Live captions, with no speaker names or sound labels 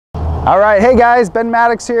All right, hey guys, Ben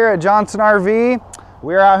Maddox here at Johnson RV.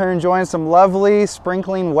 We're out here enjoying some lovely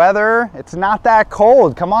sprinkling weather. It's not that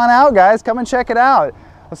cold. Come on out, guys. Come and check it out.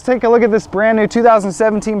 Let's take a look at this brand new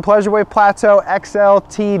 2017 Pleasureway Plateau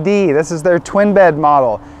XLTD. This is their twin bed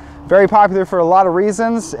model. Very popular for a lot of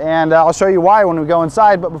reasons, and I'll show you why when we go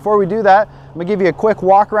inside. But before we do that, I'm gonna give you a quick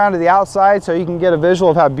walk around to the outside so you can get a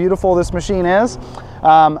visual of how beautiful this machine is.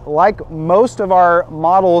 Like most of our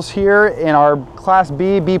models here in our Class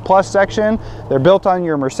B, B+ section, they're built on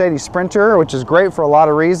your Mercedes Sprinter, which is great for a lot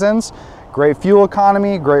of reasons. Great fuel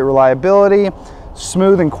economy, great reliability,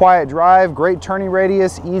 smooth and quiet drive, great turning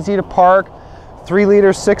radius, easy to park,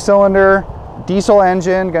 3-liter 6-cylinder diesel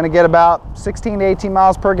engine, gonna get about 16 to 18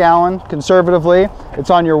 miles per gallon conservatively. It's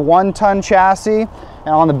on your 1-ton chassis, and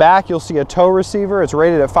on the back you'll see a tow receiver. It's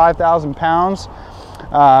rated at 5,000 pounds.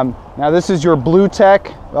 Now this is your Blue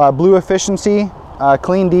Tech, Blue Efficiency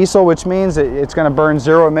clean diesel, which means it's going to burn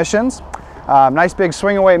 0 emissions. Nice big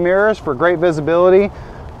swing away mirrors for great visibility,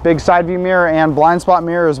 big side view mirror and blind spot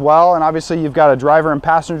mirror as well. And obviously you've got a driver and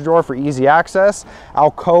passenger door for easy access.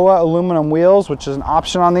 Alcoa aluminum wheels, which is an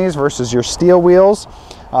option on these versus your steel wheels.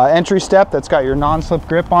 Entry step that's got your non-slip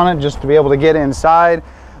grip on it just to be able to get inside.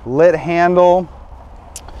 Lit handle.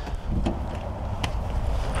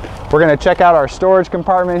 We're gonna check out our storage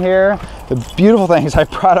compartment here. The beautiful thing is I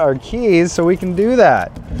brought our keys so we can do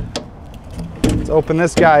that. Let's open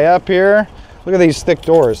this guy up here. Look at these thick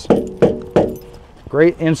doors.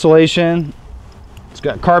 Great insulation. It's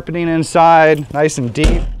got carpeting inside, nice and deep.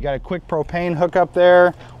 You got a quick propane hookup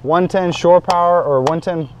there. 110 shore power or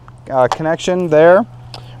 110 connection there.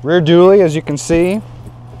 Rear dually, as you can see.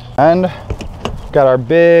 And got our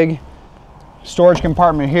big storage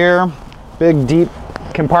compartment here. Big, deep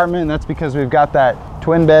compartment, and that's because we've got that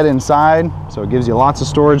twin bed inside, so it gives you lots of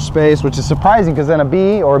storage space, which is surprising because in a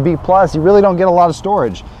B or a B+, you really don't get a lot of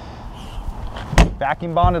storage.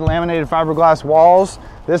 Vacuum bonded laminated fiberglass walls.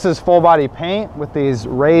 This is full body paint with these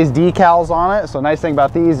raised decals on it, so nice thing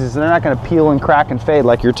about these is they're not going to peel and crack and fade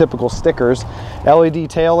like your typical stickers. LED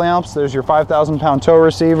tail lamps. There's your 5,000 pound tow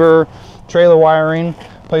receiver, trailer wiring,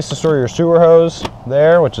 place to store your sewer hose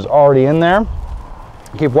there, which is already in there.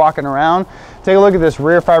 Keep walking around. Take a look at this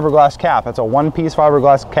rear fiberglass cap. That's a 1-piece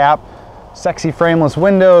fiberglass cap. Sexy frameless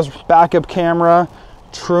windows, backup camera,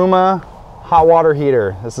 Truma hot water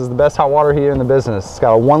heater. This is the best hot water heater in the business. It's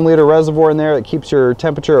got a 1-liter reservoir in there that keeps your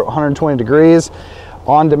temperature at 120 degrees.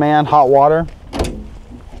 On-demand hot water.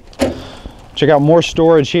 Check out more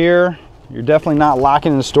storage here. You're definitely not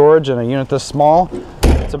lacking in storage in a unit this small.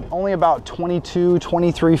 It's only about 22,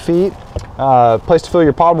 23 feet. Place to fill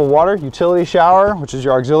your potable water, utility shower, which is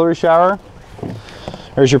your auxiliary shower.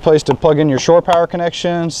 There's your place to plug in your shore power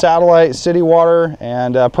connection, satellite, city water,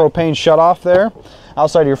 and propane shut off there.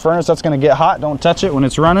 Outside of your furnace, that's going to get hot. Don't touch it when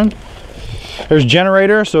it's running. There's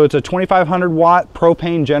generator, so it's a 2,500 watt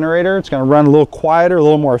propane generator. It's going to run a little quieter, a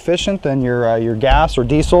little more efficient than your gas or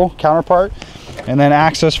diesel counterpart. And then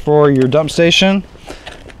access for your dump station.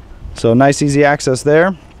 So nice, easy access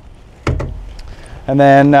there. And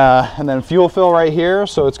then fuel fill right here.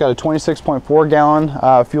 So it's got a 26.4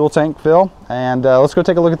 gallon fuel tank fill. And let's go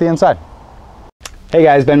take a look at the inside. Hey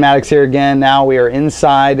guys, Ben Maddox here again. Now we are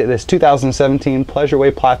inside this 2017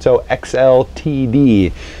 Pleasureway Plateau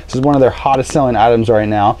XLTD. This is one of their hottest selling items right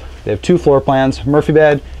now. They have 2 floor plans, Murphy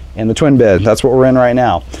bed and the twin bed. That's what we're in right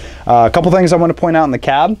now. A couple things I want to point out in the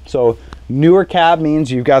cab. So newer cab means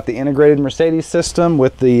you've got the integrated Mercedes system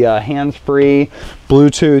with the hands-free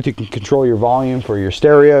Bluetooth. You can control your volume for your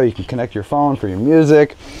stereo. You can connect your phone for your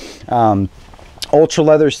music. Ultra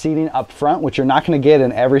leather seating up front, which you're not going to get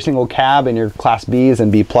in every single cab in your Class Bs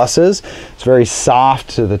and B+. It's very soft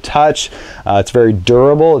to the touch. It's very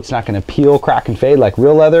durable. It's not going to peel, crack, and fade like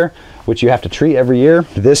real leather, which you have to treat every year.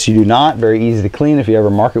 This you do not. Very easy to clean if you ever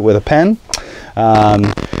mark it with a pen.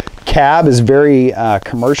 Cab is very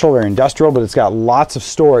commercial, very industrial, but it's got lots of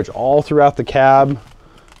storage all throughout the cab.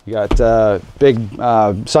 You got big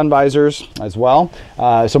sun visors as well.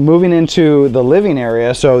 So moving into the living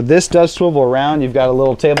area, so this does swivel around. You've got a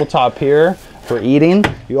little tabletop here for eating.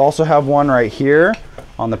 You also have one right here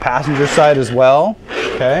on the passenger side as well.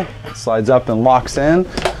 Okay, it slides up and locks in.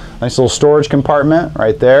 Nice little storage compartment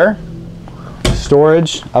right there.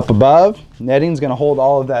 Storage up above. Netting's going to hold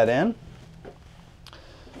all of that in.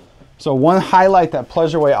 So one highlight that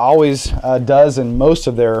Pleasureway always does in most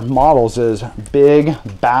of their models is big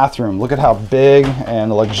bathroom. Look at how big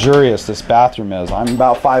and luxurious this bathroom is. I'm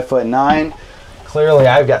about 5'9". Clearly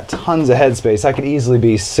I've got tons of headspace. I could easily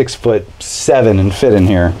be 6'7" and fit in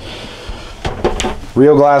here.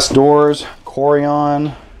 Real glass doors,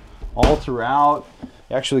 Corian, all throughout.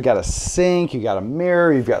 You actually got a sink, you got a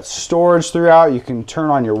mirror, you've got storage throughout. You can turn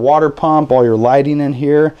on your water pump, all your lighting in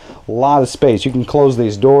here. A lot of space. You can close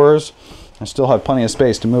these doors and still have plenty of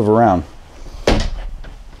space to move around.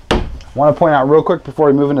 I want to point out real quick before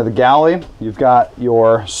we move into the galley, you've got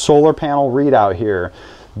your solar panel readout here.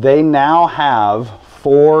 They now have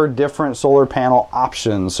 4 different solar panel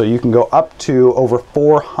options, so you can go up to over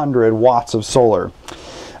 400 watts of solar.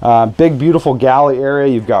 Big beautiful galley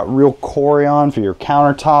area. You've got real Corian for your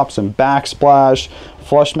countertops and backsplash,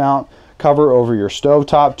 flush mount cover over your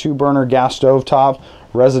stovetop, 2-burner gas stovetop,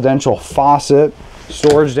 residential faucet,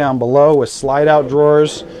 storage down below with slide out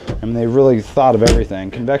drawers. I mean, they really thought of everything.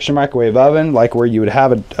 Convection microwave oven, like where you would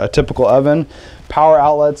have a typical oven. Power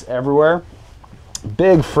outlets everywhere.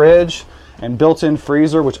 Big fridge and built-in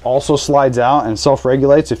freezer, which also slides out and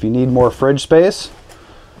self-regulates if you need more fridge space.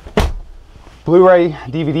 Blu-ray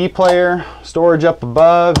DVD player, storage up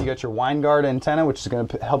above. You got your WineGuard antenna, which is going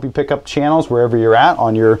to help you pick up channels wherever you're at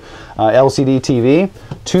on your LCD TV.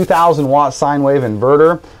 2,000 watt sine wave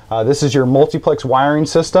inverter. This is your multiplex wiring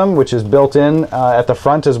system, which is built in at the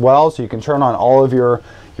front as well, so you can turn on all of your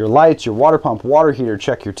lights, your water pump, water heater,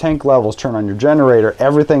 check your tank levels, turn on your generator.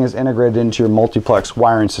 Everything is integrated into your multiplex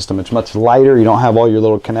wiring system. It's much lighter. You don't have all your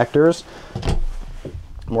little connectors.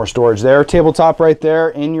 More storage there. Tabletop right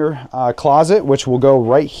there in your closet, which will go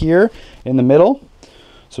right here in the middle.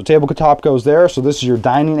 So tabletop goes there. So this is your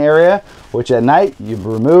dining area, which at night you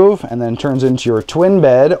remove and then turns into your twin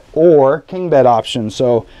bed or king bed option.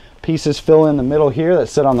 So pieces fill in the middle here that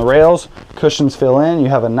sit on the rails, cushions fill in. You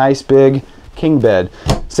have a nice big king bed.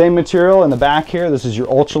 Same material in the back here. This is your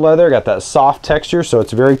ultra leather. Got that soft texture, so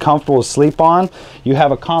it's very comfortable to sleep on. You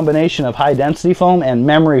have a combination of high density foam and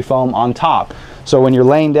memory foam on top. So when you're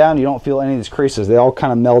laying down, you don't feel any of these creases. They all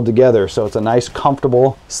kind of meld together, so it's a nice,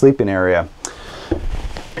 comfortable sleeping area.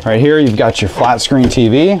 Right here, you've got your flat screen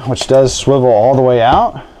TV, which does swivel all the way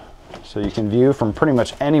out, so you can view from pretty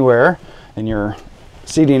much anywhere in your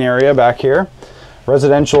seating area back here.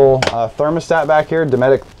 Residential thermostat back here,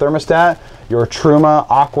 Dometic thermostat, your Truma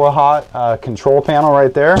Aqua Hot control panel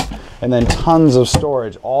right there, and then tons of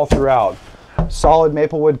storage all throughout. Solid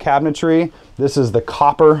maplewood cabinetry. This is the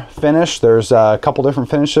copper finish. There's a couple different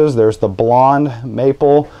finishes. There's the blonde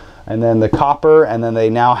maple and then the copper, and then they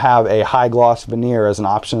now have a high gloss veneer as an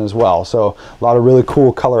option as well. So a lot of really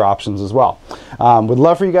cool color options as well. Would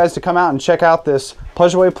love for you guys to come out and check out this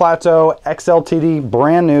Plateau XLTD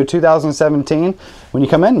brand new 2017. When you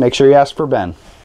come in, make sure you ask for Ben.